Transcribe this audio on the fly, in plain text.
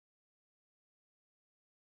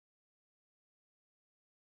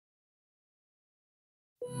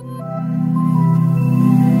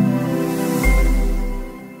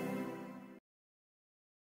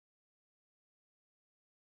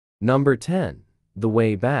Number 10. The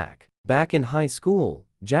Way Back. Back in high school,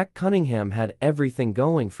 Jack Cunningham had everything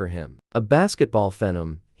going for him. A basketball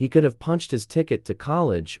phenom, he could have punched his ticket to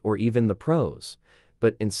college or even the pros.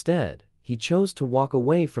 But instead, he chose to walk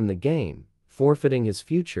away from the game, forfeiting his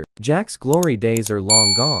future. Jack's glory days are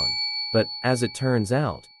long gone, but as it turns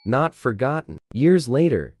out, not forgotten. Years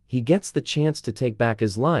later, he gets the chance to take back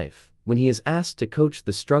his life when he is asked to coach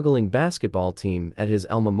the struggling basketball team at his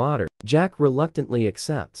alma mater. Jack reluctantly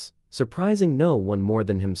accepts, surprising no one more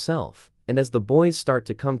than himself, and as the boys start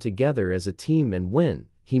to come together as a team and win,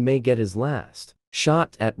 he may get his last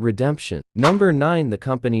shot at redemption. Number 9. The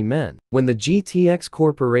Company Men. When the GTX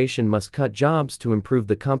Corporation must cut jobs to improve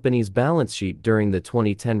the company's balance sheet during the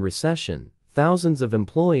 2010 recession, thousands of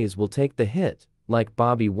employees will take the hit, like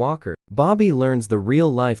Bobby Walker. Bobby learns the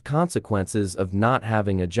real-life consequences of not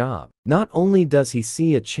having a job. Not only does he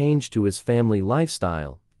see a change to his family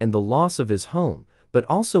lifestyle and the loss of his home, but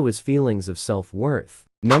also his feelings of self-worth.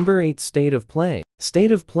 Number 8. State of Play.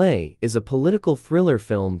 State of Play is a political thriller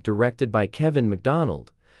film directed by Kevin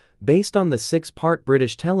MacDonald, based on the 6-part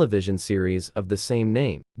British television series of the same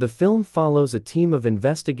name. The film follows a team of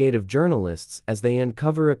investigative journalists as they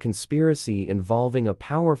uncover a conspiracy involving a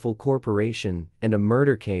powerful corporation and a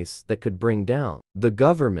murder case that could bring down the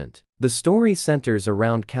government. The story centers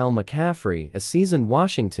around Cal McCaffrey, a seasoned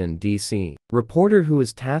Washington, D.C. reporter who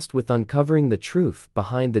is tasked with uncovering the truth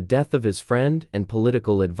behind the death of his friend and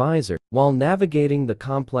political advisor, while navigating the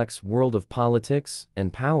complex world of politics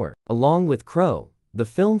and power. Along with Crow, the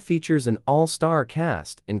film features an all-star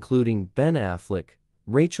cast including Ben Affleck,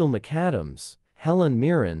 Rachel McAdams, Helen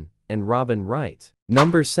Mirren, and Robin Wright.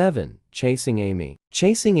 Number 7. Chasing Amy.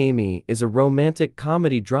 Chasing Amy is a romantic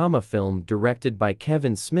comedy drama film directed by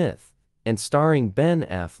Kevin Smith and starring Ben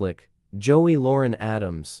Affleck, Joey Lauren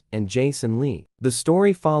Adams, and Jason Lee. The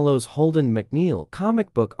story follows Holden McNeil,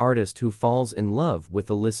 comic book artist who falls in love with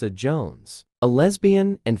Alyssa Jones, a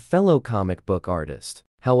lesbian and fellow comic book artist.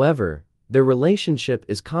 However, their relationship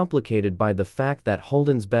is complicated by the fact that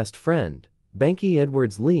Holden's best friend, Banky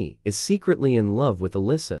Edwards-Lee, is secretly in love with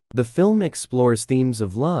Alyssa. The film explores themes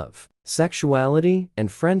of love, sexuality,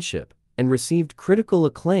 and friendship, and received critical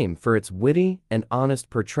acclaim for its witty and honest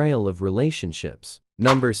portrayal of relationships.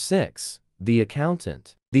 Number 6. The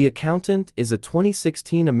Accountant. The Accountant is a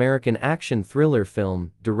 2016 American action thriller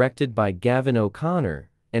film directed by Gavin O'Connor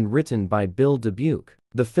and written by Bill Dubuque.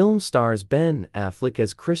 The film stars Ben Affleck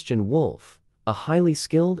as Christian Wolf, a highly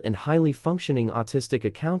skilled and highly functioning autistic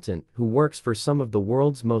accountant who works for some of the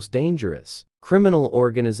world's most dangerous criminal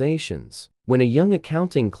organizations. When a young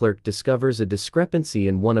accounting clerk discovers a discrepancy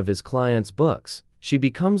in one of his client's books, she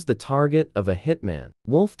becomes the target of a hitman.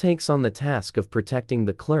 Wolf takes on the task of protecting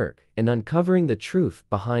the clerk and uncovering the truth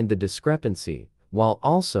behind the discrepancy, while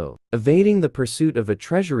also evading the pursuit of a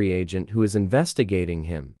treasury agent who is investigating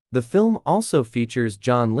him. The film also features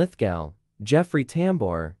John Lithgow, Jeffrey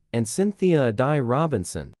Tambor, and Cynthia Addai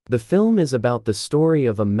Robinson. The film is about the story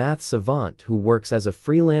of a math savant who works as a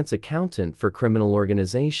freelance accountant for criminal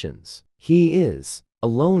organizations. He is a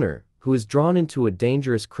loner who is drawn into a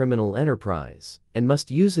dangerous criminal enterprise and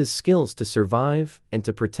must use his skills to survive and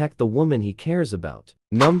to protect the woman he cares about.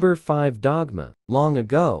 Number 5. Dogma. Long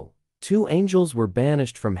ago, 2 angels were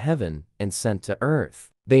banished from heaven and sent to earth.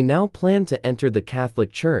 They now plan to enter the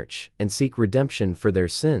Catholic Church and seek redemption for their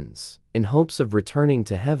sins, in hopes of returning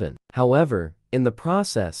to heaven. However, in the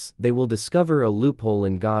process, they will discover a loophole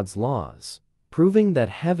in God's laws, proving that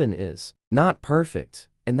heaven is not perfect,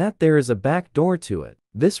 and that there is a back door to it.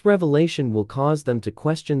 This revelation will cause them to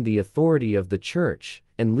question the authority of the church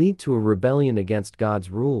and lead to a rebellion against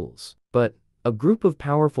God's rules. But a group of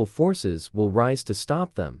powerful forces will rise to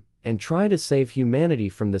stop them and try to save humanity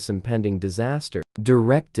from this impending disaster.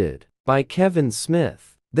 Directed by Kevin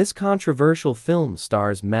Smith, this controversial film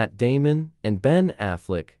stars Matt Damon and Ben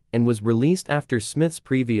Affleck and was released after Smith's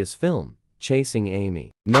previous film, Chasing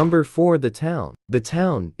Amy. Number 4. The Town. The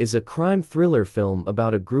Town is a crime thriller film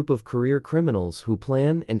about a group of career criminals who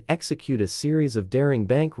plan and execute a series of daring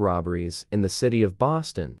bank robberies in the city of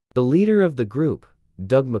Boston. The leader of the group,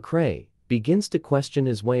 Doug McCrae, begins to question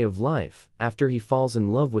his way of life after he falls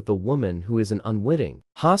in love with a woman who is an unwitting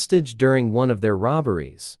hostage during one of their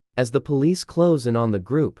robberies. As the police close in on the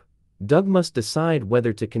group, Doug must decide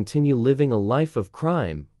whether to continue living a life of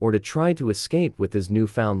crime or to try to escape with his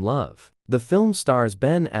newfound love. The film stars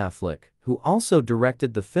Ben Affleck, who also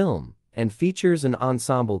directed the film, and features an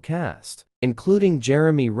ensemble cast, including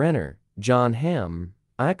Jeremy Renner, John Hamm,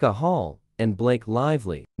 Ika Hall, and Blake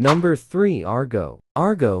Lively. Number 3. Argo.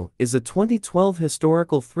 Argo is a 2012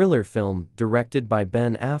 historical thriller film directed by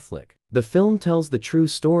Ben Affleck. The film tells the true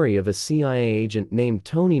story of a CIA agent named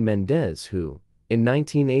Tony Mendez who, in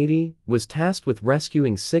 1980, was tasked with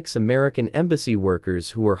rescuing 6 American embassy workers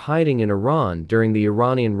who were hiding in Iran during the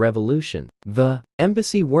Iranian Revolution. The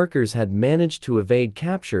embassy workers had managed to evade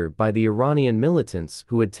capture by the Iranian militants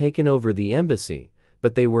who had taken over the embassy,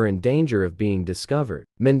 but they were in danger of being discovered.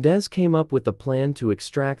 Mendez came up with a plan to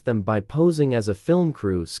extract them by posing as a film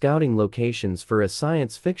crew scouting locations for a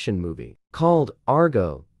science fiction movie called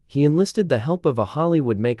Argo. He enlisted the help of a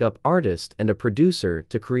Hollywood makeup artist and a producer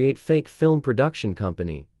to create fake film production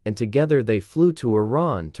company, and together they flew to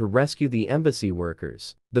Iran to rescue the embassy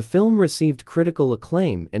workers. The film received critical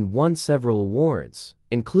acclaim and won several awards,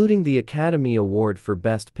 including the Academy Award for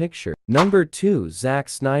Best Picture. Number 2. Zack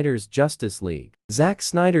Snyder's Justice League. Zack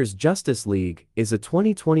Snyder's Justice League is a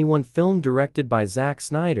 2021 film directed by Zack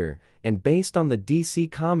Snyder and based on the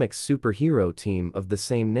DC Comics superhero team of the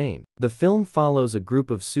same name. The film follows a group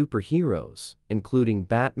of superheroes, including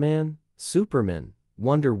Batman, Superman,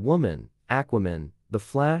 Wonder Woman, Aquaman, The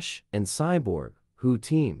Flash, and Cyborg, who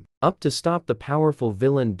team up to stop the powerful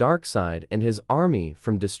villain Darkseid and his army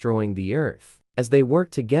from destroying the Earth. As they work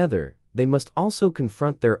together, they must also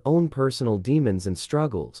confront their own personal demons and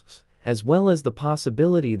struggles, as well as the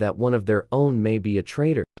possibility that one of their own may be a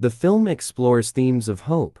traitor. The film explores themes of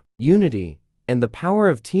hope, unity, and the power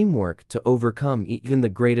of teamwork to overcome even the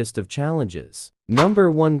greatest of challenges. Number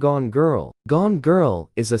 1. Gone Girl. Gone Girl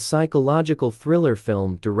is a psychological thriller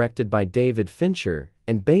film directed by David Fincher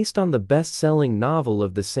and based on the best-selling novel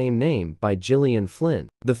of the same name by Gillian Flynn.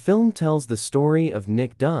 The film tells the story of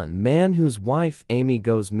Nick Dunn, man whose wife Amy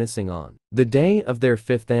goes missing on the day of their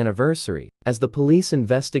 5th anniversary. As the police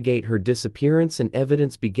investigate her disappearance and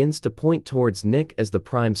evidence begins to point towards Nick as the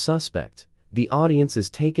prime suspect, the audience is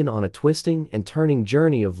taken on a twisting and turning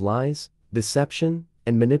journey of lies, deception,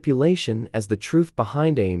 and manipulation as the truth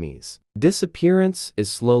behind Amy's disappearance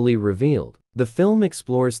is slowly revealed. The film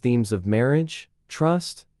explores themes of marriage,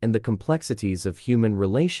 trust, and the complexities of human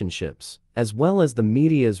relationships, as well as the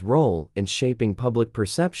media's role in shaping public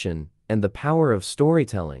perception and the power of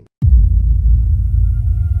storytelling.